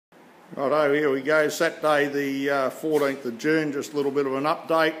Righto, here we go, Saturday the 14th of June, just a little bit of an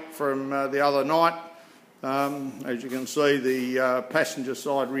update from the other night. As you can see, the passenger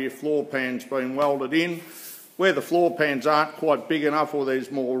side rear floor pan's been welded in. Where the floor pans aren't quite big enough or there's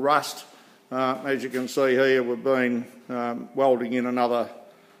more rust, as you can see here, we've been welding in another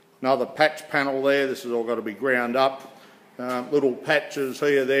patch panel there. This has all got to be ground up. Little patches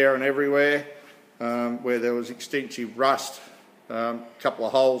here, there and everywhere where there was extensive rust. A couple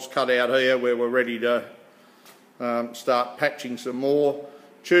of holes cut out here where we're ready to start patching some more.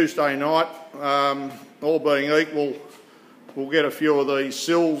 Tuesday night, all being equal, we'll get a few of these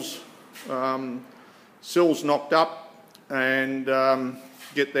sills knocked up and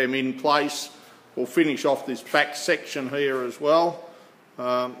get them in place. We'll finish off this back section here as well.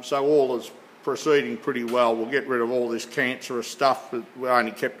 So all is proceeding pretty well. We'll get rid of all this cancerous stuff, but we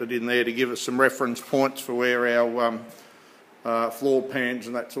only kept it in there to give us some reference points for where our floor pans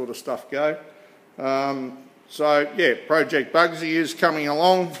and that sort of stuff go. So yeah, Project Bugsy is coming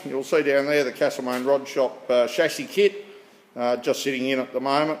along. You'll see down there the Castlemaine Rod Shop chassis kit just sitting in at the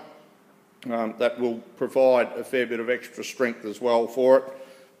moment. That will provide a fair bit of extra strength as well for it.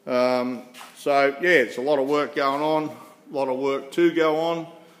 So yeah, it's a lot of work going on, a lot of work to go on.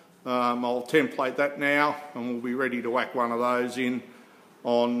 I'll template that now and we'll be ready to whack one of those in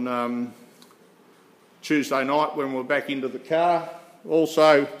on Tuesday night when we're back into the car.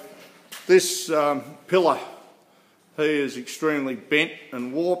 Also, this pillar here is extremely bent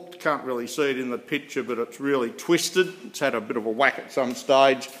and warped. Can't really see it in the picture, but it's really twisted. It's had a bit of a whack at some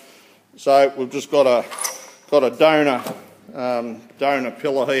stage. So we've just got a donor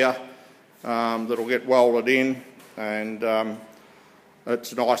pillar here that'll get welded in, and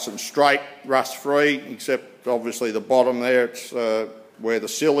it's nice and straight, rust free, except obviously the bottom there, it's where the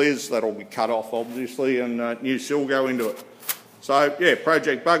sill is, that'll be cut off obviously, and new sill go into it. So yeah,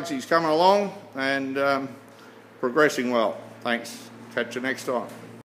 Project Bugsy's coming along and progressing well. Thanks, catch you next time.